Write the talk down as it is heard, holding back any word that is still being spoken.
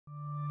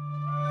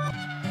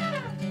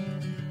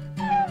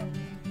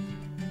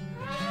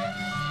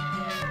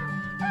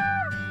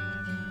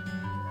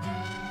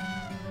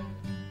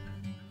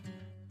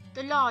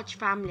Large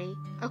family,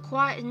 a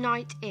quiet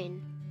night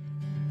in.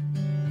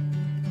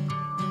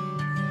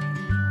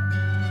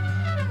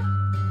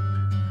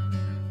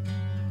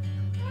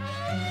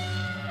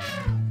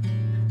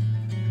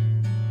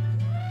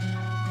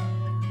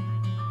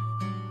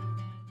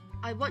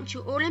 I want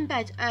you all in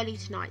bed early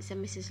tonight, said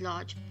Mrs.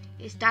 Large.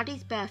 It's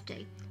Daddy's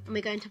birthday, and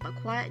we're going to have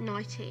a quiet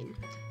night in.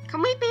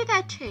 Can we be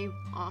there too?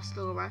 Asked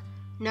Laura.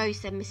 No,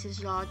 said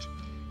Mrs. Large.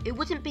 It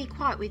wouldn't be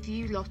quiet with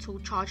you lot all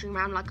charging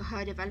round like a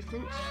herd of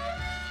elephants.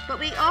 But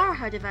we are a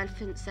herd of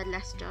elephants, said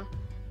Lester.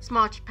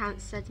 Smarty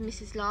Pants, said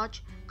Mrs.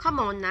 Large. Come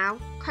on now,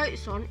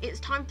 coats on, it's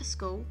time for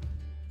school.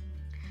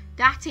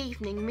 That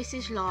evening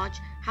Mrs. Large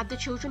had the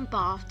children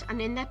bathed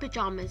and in their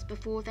pyjamas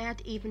before they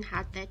had even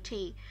had their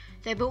tea.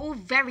 They were all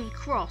very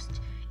cross.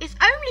 It's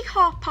only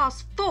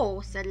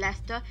 4:30, said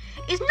Lester.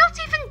 It's not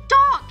even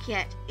dark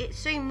yet. It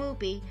soon will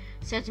be,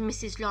 said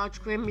Mrs.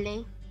 Large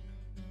grimly.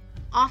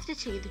 After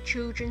tea the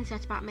children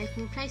set about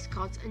making place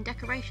cards and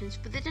decorations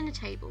for the dinner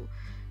table.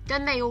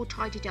 Then they all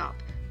tidied up.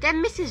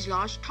 Then Mrs.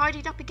 Large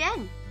tidied up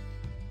again.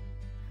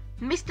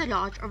 Mr.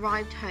 Large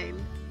arrived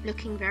home,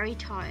 looking very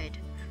tired.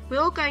 We're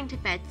all going to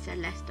bed, said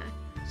Lester.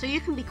 So you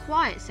can be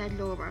quiet, said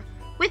Laura.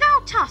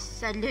 Without us,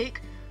 said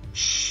Luke.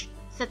 Shh,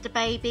 said the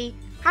baby.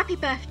 Happy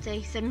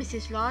birthday, said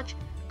Mrs. Large.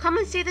 Come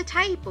and see the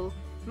table.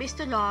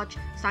 Mr. Large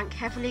sank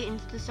heavily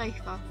into the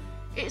sofa.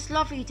 It's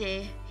lovely,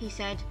 dear, he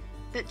said,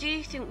 but do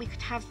you think we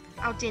could have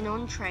our dinner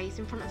on trays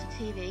in front of the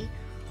TV?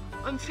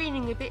 I'm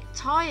feeling a bit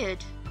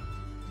tired.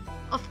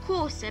 Of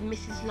course, said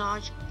Mrs.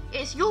 Large.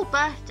 It's your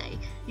birthday.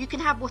 You can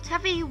have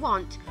whatever you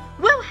want.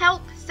 We'll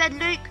help, said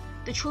Luke.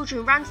 The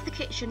children ran to the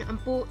kitchen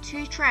and bought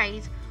 2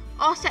 trays.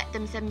 I'll set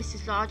them, said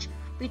Mrs. Large.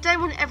 We don't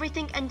want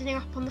everything ending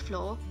up on the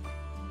floor.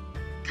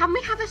 Can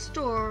we have a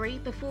story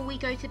before we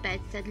go to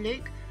bed, said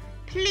Luke.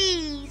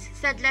 Please,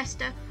 said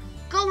Lester.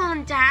 Go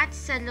on, Dad,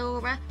 said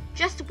Laura.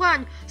 Just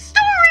one.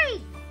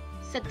 Story,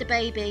 said the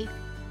baby.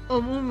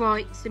 Oh, all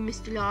right, said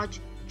Mr. Large.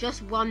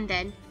 Just one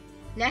then.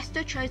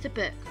 Lester chose a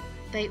book.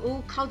 They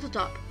all cuddled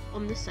up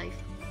on the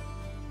sofa.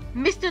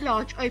 Mr.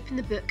 Large opened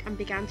the book and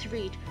began to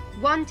read.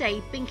 One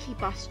day Binky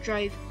Bus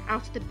drove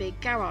out of the big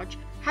garage.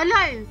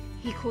 Hello,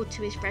 he called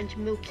to his friend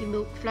Milky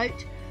Milk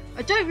Float.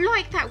 I don't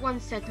like that one,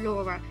 said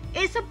Laura.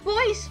 It's a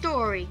boy's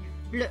story.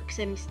 Look,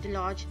 said Mr.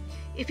 Large,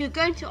 if you're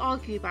going to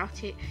argue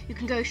about it, you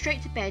can go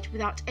straight to bed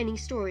without any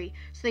story.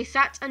 So they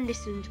sat and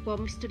listened while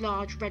Mr.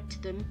 Large read to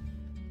them.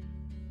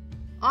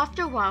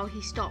 After a while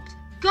he stopped.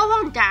 Go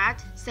on, Dad,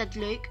 said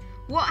Luke.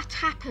 What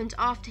happened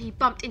after he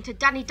bumped into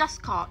Danny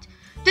Dustcart?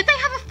 Did they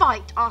have a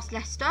fight? Asked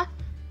Lester.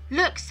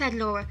 Look, said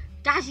Laura,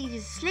 Daddy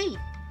is asleep.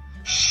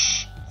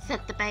 Shh, said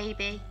the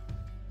baby.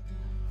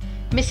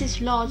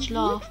 Mrs. Large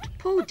laughed.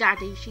 Poor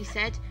Daddy, she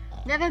said.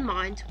 Never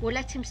mind, we'll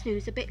let him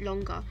snooze a bit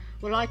longer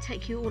while I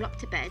take you all up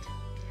to bed.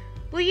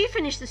 Will you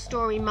finish the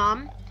story,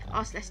 Mum?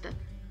 Asked Lester.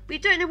 We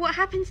don't know what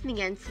happens in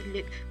the end, said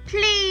Luke.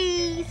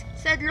 Please,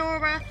 said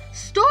Laura.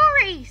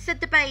 Story, said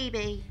the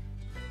baby.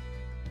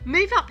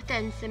 Move up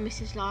then, said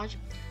Mrs. Large.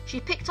 She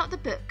picked up the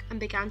book and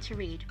began to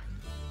read.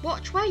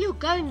 Watch where you're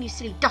going, you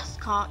silly dust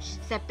cart,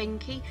 said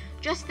Binky.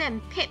 Just then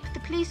Pip,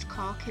 the police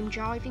car, came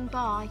driving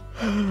by.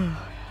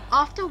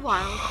 After a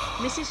while,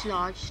 Mrs.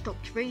 Large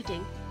stopped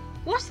reading.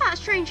 What's that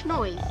strange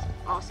noise?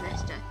 Asked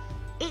Lester.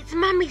 It's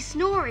Mummy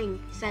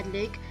snoring, said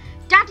Luke.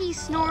 Daddy's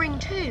snoring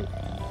too.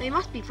 They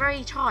must be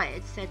very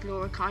tired, said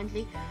Laura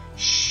kindly.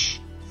 Shh,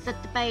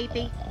 said the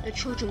baby. The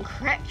children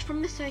crept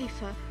from the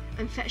sofa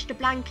and fetched a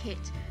blanket.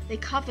 They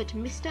covered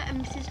Mr.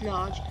 and Mrs.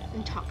 Large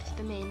and tucked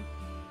them in.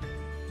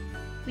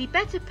 We'd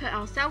better put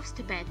ourselves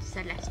to bed,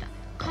 said Lester.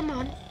 Come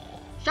on.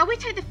 Shall we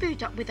take the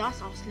food up with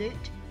us? Asked Luke.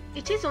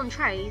 It is on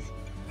trays.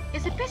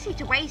 It's a pity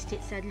to waste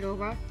it, said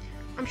Laura.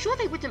 I'm sure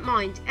they wouldn't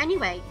mind.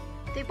 Anyway,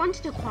 they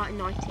wanted a quiet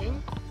night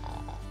in.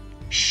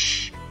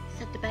 Shh,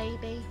 said the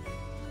baby.